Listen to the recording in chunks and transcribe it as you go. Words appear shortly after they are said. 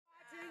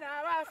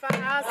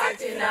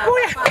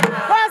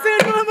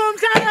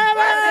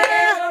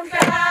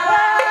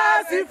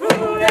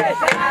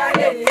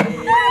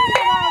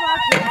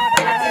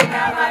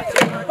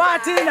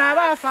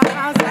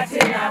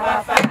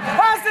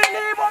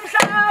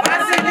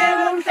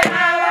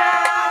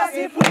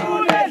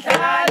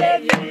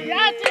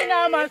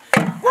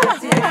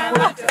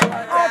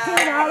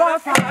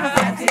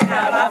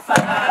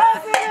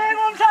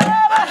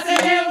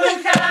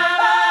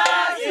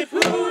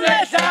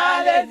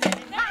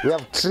We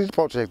have 3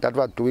 projects that we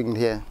are doing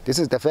here. This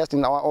is the first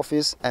in our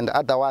office, and the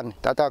other one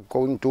that are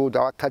going to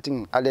our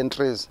cutting island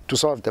trees to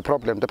solve the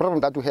problem. The problem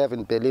that we have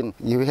in Berlin,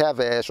 you have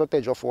a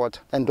shortage of water,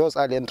 and those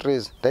island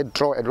trees, they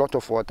draw a lot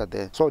of water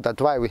there. So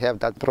that's why we have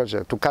that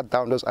project, to cut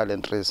down those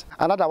island trees.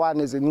 Another one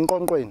is in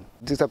Nkonkweni.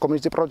 This is a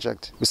community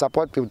project. We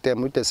support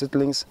them with the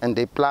seedlings, and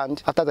they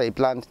plant. After they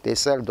plant, they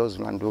sell those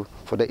mandu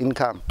for the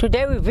income.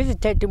 Today we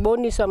visited the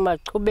Boniso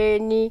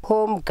Maqubeni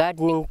Home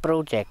Gardening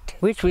Project,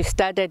 which we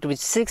started with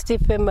 60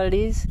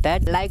 families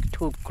that like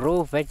to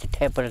grow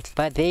vegetables,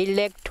 but they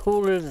lack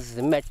tools,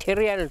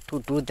 material to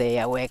do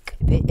their work.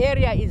 The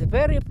area is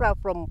very far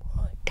from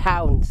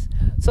towns,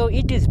 so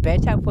it is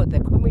better for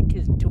the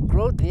communities to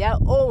grow their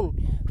own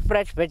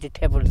fresh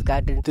vegetables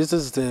garden. This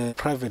is the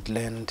private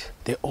land.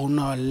 The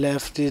owner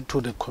left it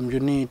to the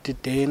community,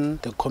 then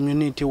the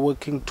community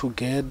working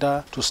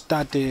together to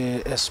start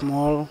a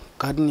small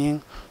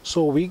gardening.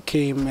 So we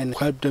came and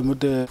helped them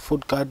with the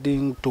food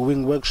gardening,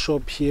 doing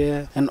workshop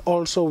here, and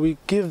also we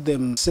give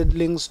them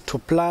seedlings to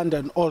plant,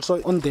 and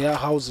also on their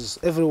houses,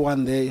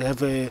 everyone they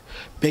have a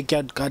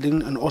backyard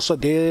garden, and also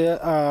they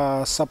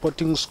are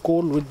supporting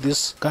school with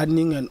this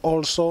gardening, and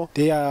also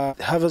they are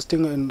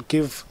harvesting and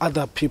give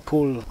other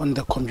people on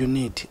the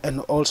community, and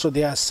also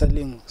they are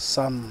selling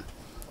some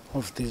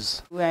of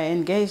these. We are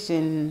engaged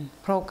in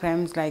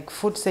programs like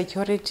food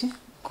security,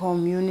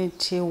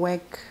 community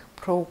work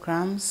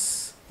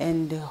programs,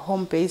 and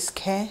home-based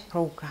care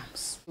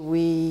programs.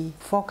 We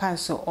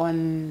focus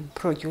on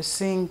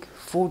producing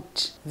food,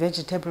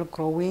 vegetable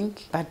growing,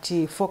 but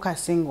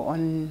focusing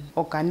on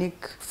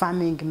organic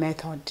farming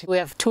method. We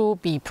have 2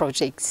 bee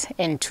projects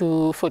and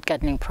 2 food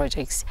gardening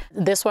projects.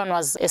 This one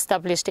was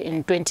established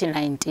in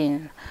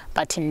 2019,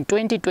 but in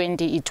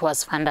 2020 it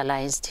was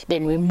vandalized.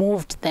 Then we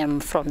moved them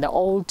from the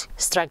old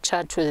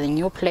structure to the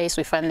new place.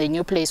 We found the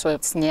new place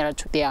was nearer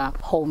to their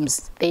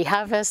homes. They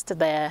harvest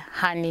the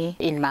honey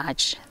in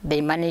March. They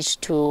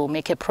managed to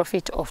make a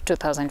profit of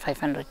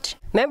 2,500.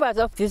 Members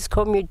of this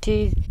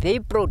community, they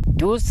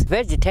produce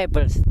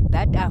vegetables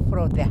that are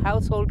for the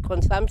household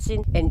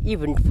consumption and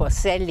even for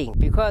selling,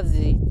 because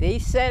they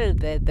sell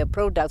the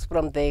products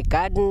from the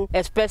garden,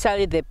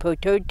 especially the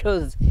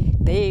potatoes.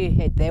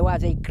 There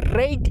was a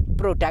great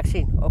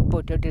production of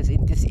potatoes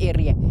in this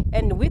area,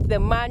 and with the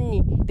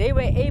money they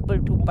were able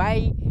to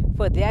buy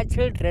for their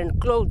children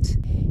clothes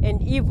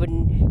and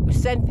even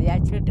send their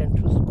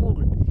children to school.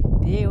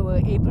 They were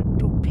able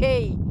to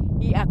pay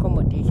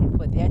accommodation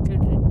for their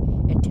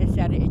children, a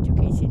tertiary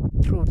education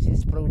through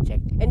this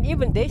project. And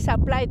even they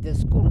supply the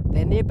school,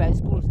 the nearby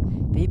schools,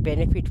 they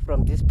benefit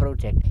from this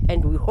project.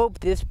 And we hope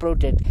this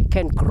project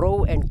can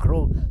grow and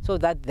grow so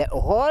that the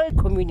whole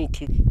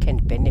community can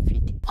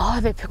benefit.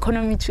 Oh, the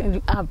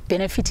community are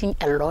benefiting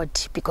a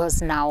lot,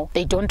 because now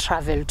they don't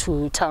travel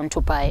to town to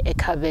buy a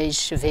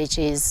cabbage,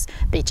 veggies.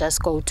 They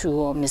just go to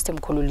Mr.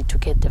 Mkhululi to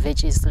get the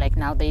veggies. Like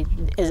now,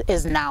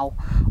 now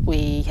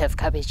we have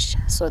cabbage,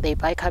 so they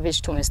buy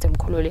cabbage to Mr.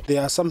 Mkhululi.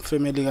 There are some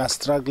families are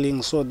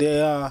struggling, so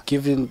they are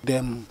giving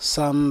them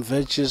some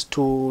veggies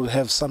to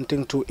have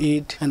something to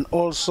eat, and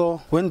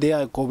also when they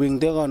are going,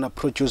 they are gonna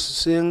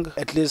producing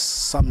at least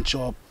some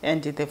job.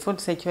 And the food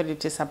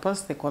security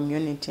supports the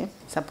community,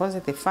 supports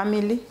the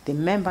family, the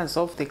members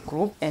of the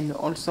group, and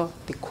also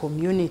the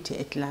community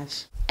at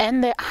large.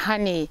 And the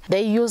honey,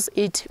 they use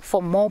it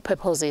for more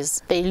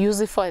purposes. They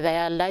use it for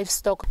their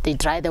livestock. They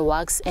dry the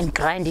wax and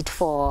grind it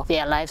for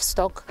their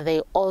livestock.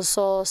 They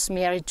also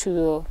smear it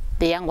to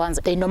the young ones.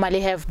 They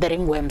normally have the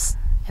ringworms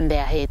in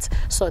their heads,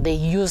 so they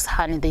use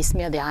honey. They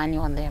smear the honey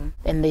on them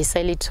and they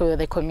sell it to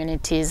the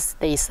communities.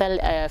 They sell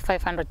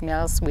 500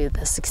 mils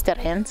with 60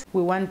 rand.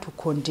 We want to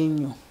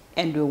continue,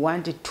 and we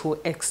wanted to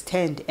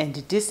extend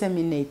and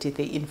disseminate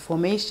the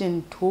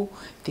information to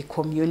the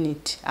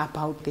community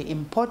about the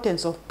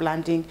importance of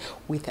planting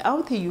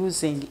without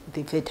using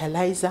the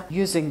fertilizer,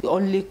 using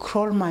only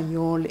crawl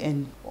manure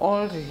and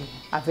all the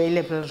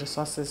available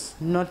resources,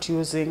 not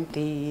using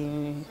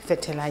the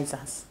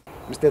fertilizers.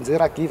 Mr.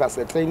 Nzera gave us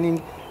a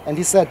training, and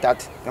he said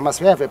that we must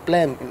have a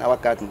plan in our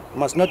garden. We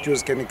must not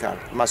use chemical.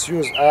 We must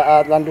use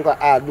landuka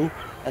alu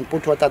and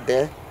put water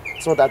there,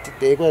 so that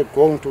they were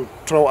going to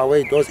throw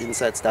away those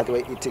insects that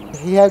were eating.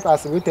 He helped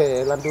us with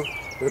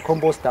the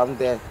compost down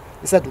there.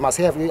 He said we must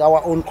have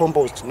our own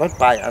compost, not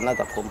buy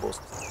another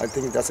compost. I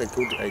think that's a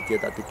good idea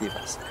that he gave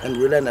us, and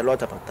we learn a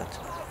lot about that.